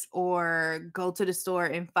projects or go to the store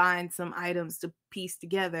and find some items to piece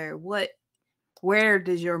together? Where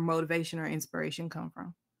does your motivation or inspiration come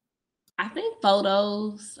from? I think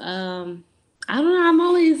photos. I don't know. I'm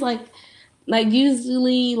always like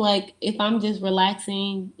usually like if I'm just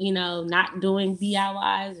relaxing, not doing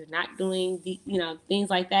DIYs or not doing things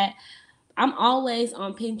like that, I'm always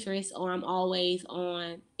on Pinterest or I'm always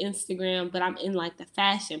on Instagram, but I'm in like the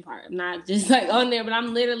fashion part. I'm not just like on there, but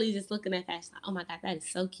I'm literally just looking at fashion. Like, oh my God, that is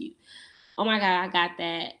so cute. Oh my God, I got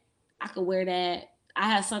that. I could wear that. I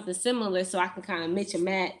have something similar so I can kind of mix and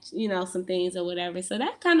match, some things or whatever. So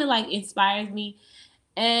that kind of like inspires me.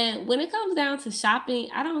 And when it comes down to shopping,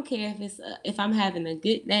 I don't care if I'm having a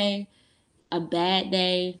good day, a bad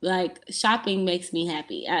day. Like, shopping makes me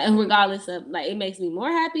happy, regardless of like, it makes me more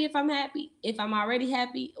happy if I'm happy, if I'm already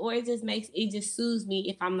happy, or it just soothes me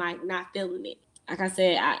if I'm like not feeling it. Like I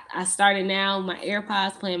said, I started now my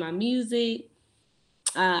AirPods playing my music.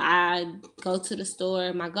 I go to the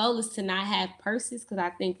store. My goal is to not have purses because I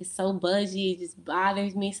think it's so budgy. It just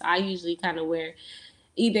bothers me. So I usually kind of wear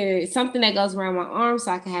either something that goes around my arm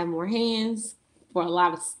so I can have more hands for a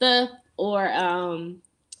lot of stuff, or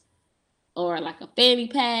like a fanny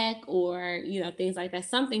pack, or things like that.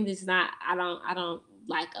 Something that's not, I don't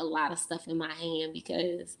like a lot of stuff in my hand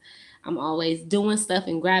because I'm always doing stuff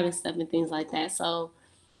and grabbing stuff and things like that. So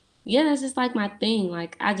yeah, that's just like my thing.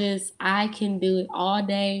 Like I can do it all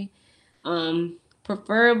day,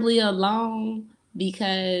 preferably alone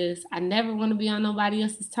because I never want to be on nobody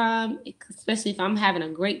else's time, especially if I'm having a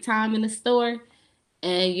great time in the store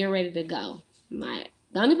and you're ready to go.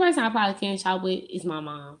 The only person I probably can't shop with is my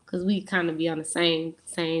mom because we kind of be on the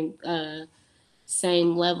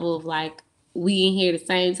same level of like we in here at the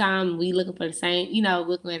same time. We looking for the same,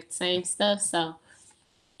 looking at the same stuff. So,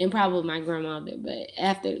 and probably my grandmother. But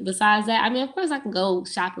besides that, I mean, of course I can go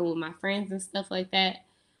shopping with my friends and stuff like that.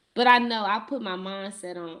 But I know I put my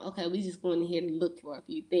mindset on, okay, we just going in here to look for a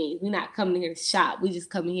few things. We're not coming here to shop. We just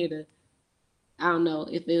coming here to, I don't know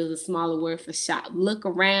if it was a smaller word for shop. Look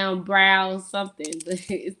around, browse, something. But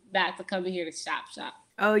it's not to come in here to shop.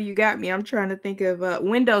 Oh, you got me. I'm trying to think of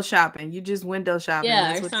window shopping. You just window shopping.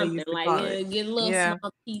 Yeah, that's or what something. They used to Like, call it. Get little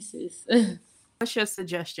small pieces. What's your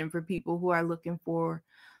suggestion for people who are looking for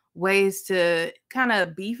ways to kind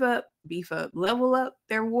of beef up, level up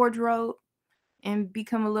their wardrobe and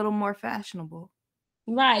become a little more fashionable?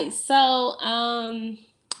 Right. So,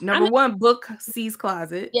 Number one, book C's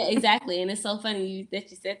Closet. Yeah, exactly. And it's so funny that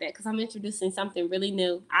you said that because I'm introducing something really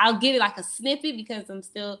new. I'll give it like a snippet because I'm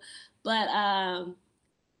still, but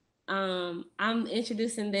I'm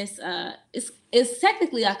introducing this. It's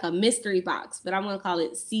technically like a mystery box, but I'm gonna call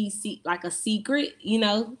it C like a secret.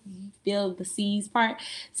 Feel the C's part.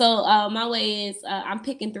 So my way is I'm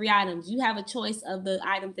picking 3 items. You have a choice of the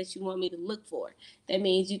items that you want me to look for. That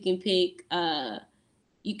means you can pick.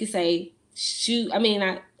 You could say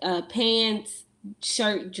pants,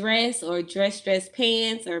 shirt, dress, or dress,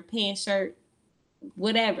 pants, or pants, shirt,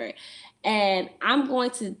 whatever. And I'm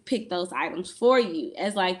going to pick those items for you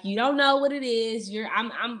as like, you don't know what it is.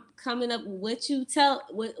 I'm coming up with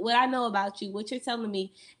what I know about you, what you're telling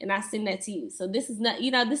me, and I send that to you. So this is not,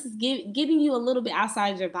 this is getting you a little bit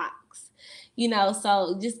outside your box,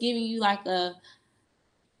 so just giving you like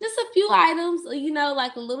just a few items,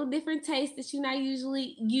 like a little different taste that you're not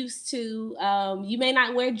usually used to. You may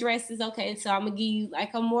not wear dresses, okay? So I'm gonna give you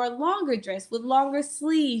like a more longer dress with longer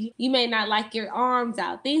sleeves. You may not like your arms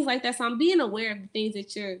out, things like that. So I'm being aware of the things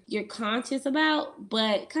that you're conscious about,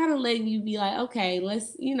 but kind of letting you be like, okay,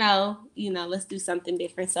 let's let's do something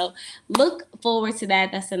different. So look forward to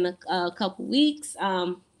that. That's in a couple weeks.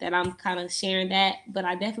 That I'm kind of sharing that, but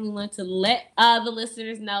I definitely want to let the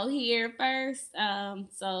listeners know here first.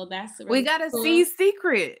 So that's really we gotta see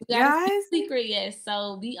secret, guys. Secret, yes.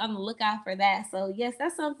 So be on the lookout for that. So yes,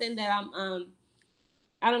 that's something that I'm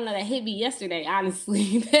I don't know, that hit me yesterday.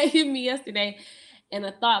 Honestly, that hit me yesterday in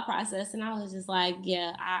a thought process, and I was just like,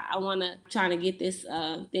 yeah, I want to try to get this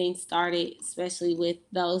thing started, especially with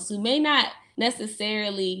those who may not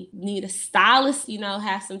necessarily need a stylist,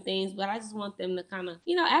 have some things, but I just want them to kind of,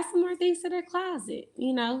 add some more things to their closet.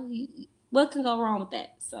 What can go wrong with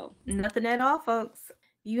that? So nothing at all, folks.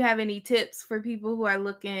 You have any tips for people who are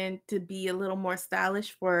looking to be a little more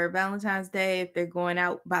stylish for Valentine's Day if they're going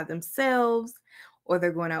out by themselves or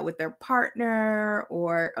they're going out with their partner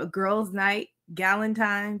or a girls' night,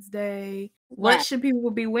 Galentine's Day? What should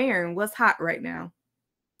people be wearing? What's hot right now?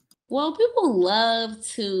 Well, people love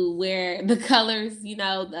to wear the colors, they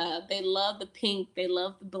love the pink, they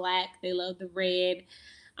love the black, they love the red.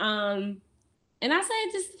 And I say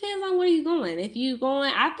it just depends on where you're going. If you're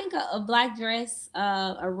going, I think a black dress,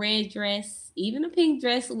 a red dress, even a pink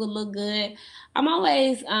dress would look good. I'm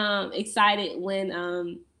always excited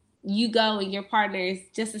when you go and your partner is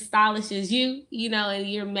just as stylish as you, and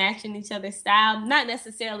you're matching each other's style. Not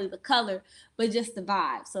necessarily the color, but just the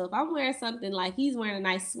vibe. So if I'm wearing something like he's wearing a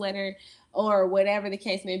nice sweater or whatever the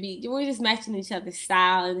case may be, we're just matching each other's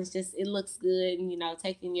style, and it looks good, and,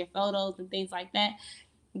 taking your photos and things like that.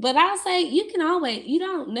 But I'll say you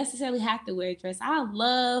don't necessarily have to wear a dress. I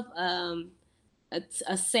love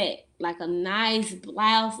a set, like a nice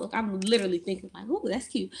blouse. Look, I'm literally thinking like, oh, that's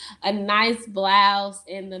cute. A nice blouse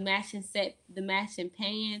and the matching set, the matching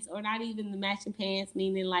pants, or not even the matching pants,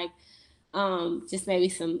 meaning like just maybe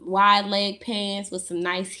some wide leg pants with some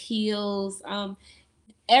nice heels.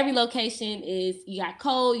 Every location is, you got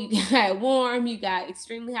cold, you got warm, you got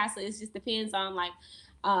extremely hot. So it just depends on like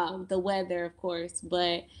the weather, of course.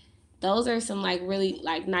 But those are some like really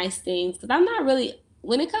like nice things, because I'm not really,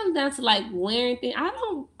 when it comes down to like wearing things, I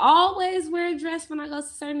don't always wear a dress when I go to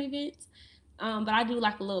certain events, but I do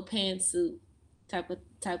like a little pantsuit type of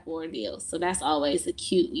ordeal. So that's always a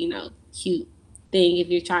cute thing if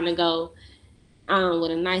you're trying to go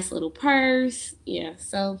with a nice little purse. Yeah,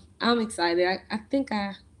 so I'm excited. I think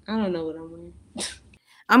I don't know what I'm wearing.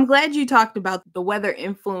 I'm glad you talked about the weather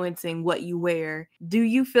influencing what you wear. Do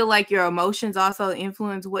you feel like your emotions also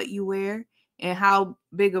influence what you wear? And how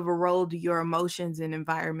big of a role do your emotions and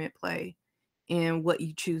environment play in what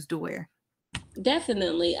you choose to wear?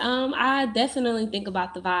 Definitely. I definitely think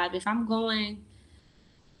about the vibe. If I'm going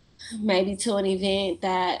maybe to an event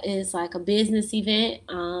that is like a business event,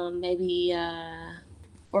 maybe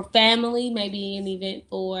for family, maybe an event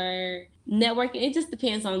for networking. It just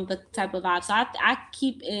depends on the type of vibe. So I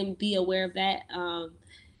keep and be aware of that.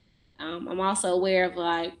 I'm also aware of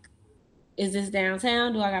like, is this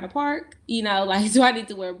downtown? Do I got to park? Like, do I need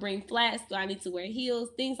to bring flats? Do I need to wear heels?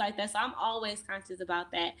 Things like that. So I'm always conscious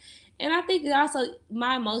about that. And I think also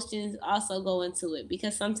my emotions also go into it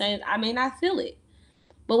because sometimes I may not feel it.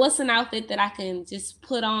 But what's an outfit that I can just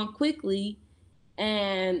put on quickly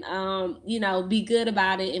and, be good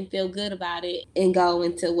about it and feel good about it and go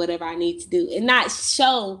into whatever I need to do and not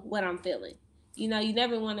show what I'm feeling. You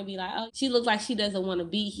never want to be like, oh, she looks like she doesn't want to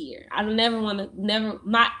be here. I don't never want to,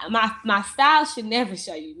 my style should never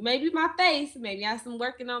show you. Maybe my face, maybe I'm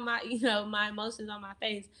working on my, my emotions on my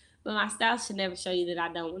face, but my style should never show you that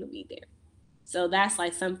I don't want to be there. So that's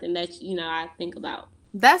like something that, I think about.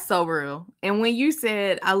 That's so real. And when you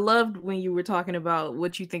said, I loved when you were talking about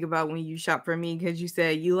what you think about when you shop for me, because you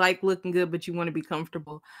said you like looking good, but you want to be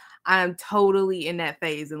comfortable. I'm totally in that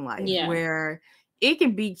phase in life where it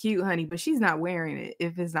can be cute, honey, but she's not wearing it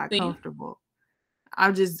if it's not comfortable.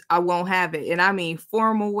 I won't have it. And I mean,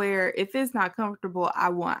 formal wear, if it's not comfortable, I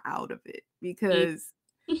want out of it because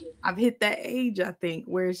I've hit that age, I think,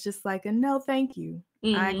 where it's just like, no, thank you.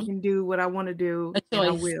 I can do what I want to do and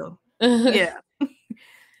I will. Yeah.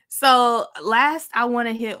 So last, I want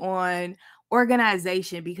to hit on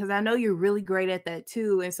organization because I know you're really great at that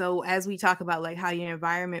too. And so as we talk about like how your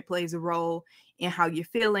environment plays a role in how you're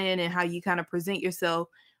feeling and how you kind of present yourself,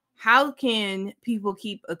 how can people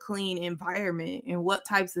keep a clean environment and what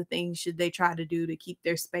types of things should they try to do to keep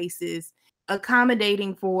their spaces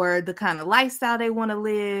accommodating for the kind of lifestyle they want to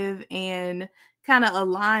live and kind of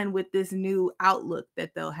align with this new outlook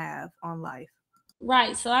that they'll have on life?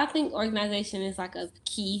 Right. So I think organization is like a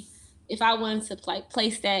key. If I wanted to like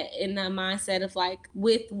place that in the mindset of like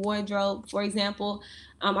with wardrobe, for example,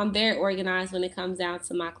 I'm very organized when it comes down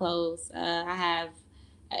to my clothes. I have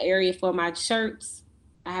an area for my shirts.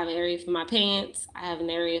 I have an area for my pants. I have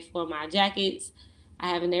an area for my jackets. I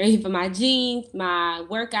have an area for my jeans, my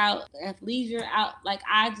workout, athleisure out. Like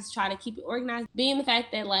I just try to keep it organized. Being the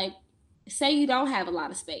fact that like, say you don't have a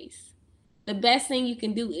lot of space. The best thing you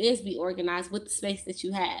can do is be organized with the space that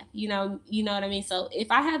you have. You know what I mean? So if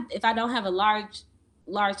I don't have a large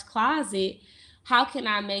closet, how can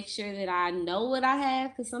I make sure that I know what I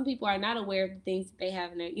have? Because some people are not aware of the things that they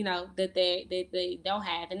have in there, that they don't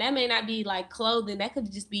have. And that may not be like clothing. That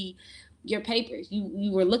could just be your papers.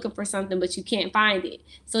 You were looking for something, but you can't find it.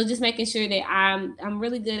 So just making sure that I'm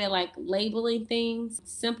really good at like labeling things.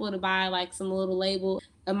 Simple to buy like some little label,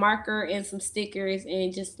 a marker and some stickers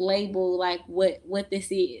and just label like what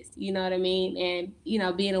this is, you know what I mean? And,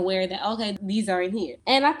 being aware that, okay, these are in here.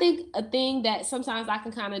 And I think a thing that sometimes I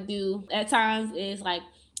can kind of do at times is like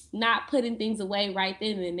not putting things away right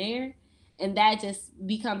then and there. And that just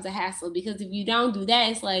becomes a hassle because if you don't do that,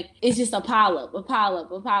 it's like, it's just a pile up.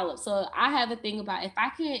 So I have a thing about if I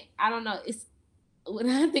can't, I don't know, it's when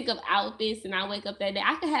I think of outfits and I wake up that day,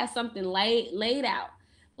 I could have something laid out.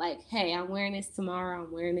 Like, hey, I'm wearing this tomorrow.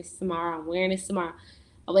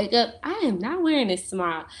 I wake up, I am not wearing this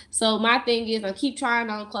tomorrow. So my thing is I keep trying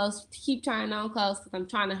on clothes because I'm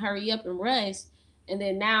trying to hurry up and rush. And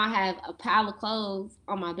then now I have a pile of clothes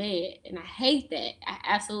on my bed. And I hate that. I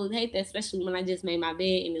absolutely hate that, especially when I just made my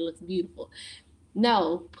bed and it looks beautiful.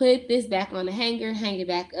 No, put this back on the hanger, hang it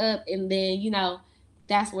back up. And then,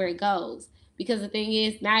 that's where it goes. Because the thing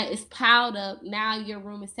is, now it's piled up. Now your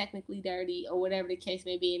room is technically dirty or whatever the case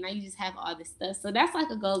may be. And now you just have all this stuff. So that's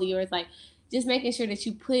like a goal of yours, like just making sure that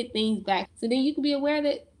you put things back. So then you can be aware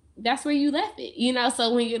that that's where you left it,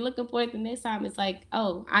 So when you're looking for it the next time, it's like,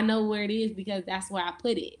 oh, I know where it is because that's where I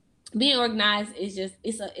put it. Being organized is just,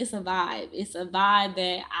 it's a vibe. It's a vibe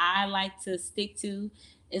that I like to stick to.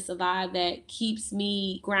 It's a vibe that keeps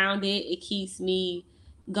me grounded. It keeps me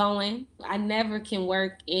going. I never can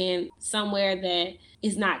work in somewhere that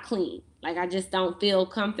is not clean. Like I just don't feel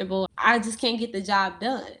comfortable. I just can't get the job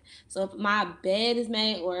done. So if my bed is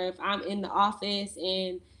made or if I'm in the office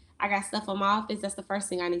and I got stuff on my office, that's the first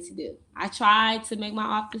thing I need to do. I try to make my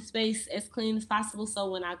office space as clean as possible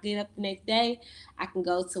so when I get up the next day, I can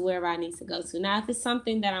go to wherever I need to go to. Now, if it's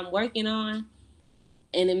something that I'm working on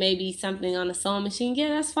and it may be something on a sewing machine, yeah,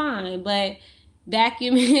 that's fine. But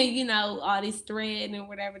document, all this thread and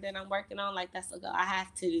whatever that I'm working on. Like, that's a go. I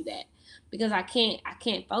have to do that because I can't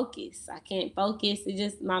focus. It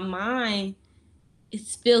just, my mind, it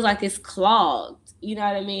feels like it's clogged. You know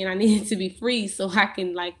what I mean? I need it to be free so I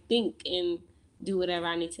can like think and do whatever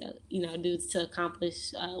I need to, do to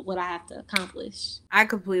accomplish what I have to accomplish. I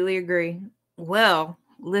completely agree. Well,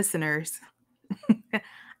 listeners,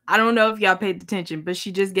 I don't know if y'all paid attention, but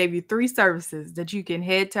she just gave you 3 services that you can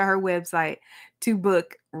head to her website to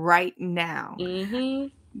book right now. Mm-hmm.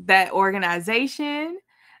 That organization,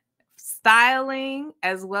 styling,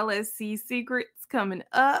 as well as see secrets coming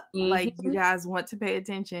up. Mm-hmm. Like, you guys want to pay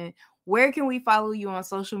attention. Where can we follow you on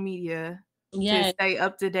social media to stay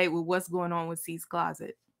up to date with what's going on with C's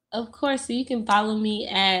Closet? Of course, so you can follow me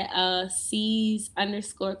at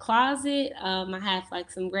C's_closet. I have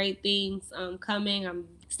like some great things coming. I'm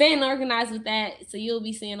staying organized with that. So you'll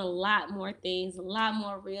be seeing a lot more things, a lot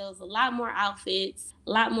more reels, a lot more outfits,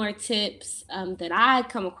 a lot more tips that I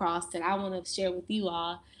come across that I want to share with you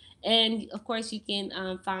all. And of course, you can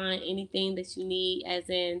find anything that you need, as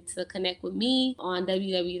in to connect with me on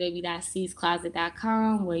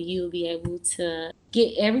www.cscloset.com, where you'll be able to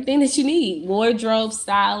get everything that you need. Wardrobe,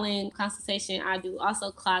 styling, consultation. I do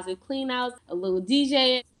also closet cleanouts, a little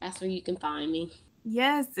DJ. That's where you can find me.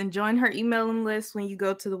 Yes, and join her emailing list when you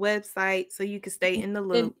go to the website so you can stay in the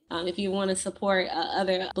loop. If you want to support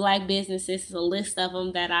other Black businesses, there's a list of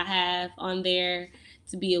them that I have on there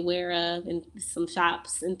to be aware of, and some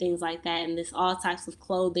shops and things like that, and there's all types of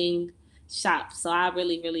clothing shops. So I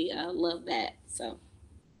really, really love that. So,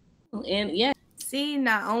 and yeah. See,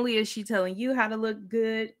 not only is she telling you how to look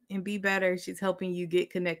good and be better, she's helping you get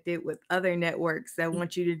connected with other networks that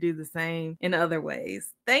want you to do the same in other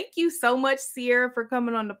ways. Thank you so much, Sierra, for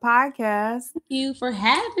coming on the podcast. Thank you for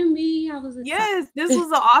having me. Yes, this was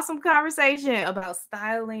an awesome conversation about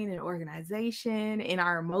styling and organization and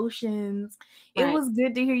our emotions. Right. It was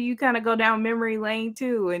good to hear you kind of go down memory lane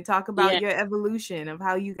too and talk about your evolution of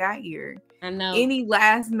how you got here. I know. Any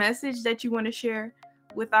last message that you want to share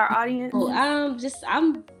with our audience?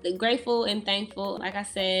 I'm grateful and thankful. Like I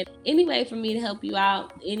said, any way for me to help you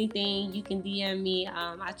out, anything, you can DM me.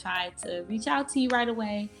 I try to reach out to you right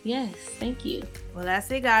away. Yes, thank you. Well, that's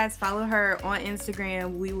it, guys. Follow her on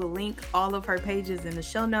Instagram. We will link all of her pages in the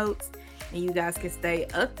show notes, and you guys can stay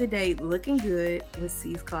up to date looking good with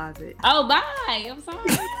C's Closet. Oh, bye. I'm sorry.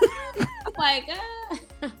 Oh my God.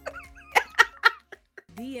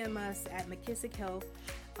 DM us at McKissick Health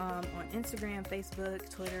on Instagram, Facebook,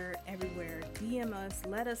 Twitter, everywhere. DM us.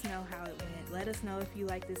 Let us know how it went. Let us know if you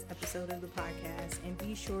like this episode of the podcast, and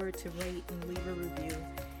be sure to rate and leave a review.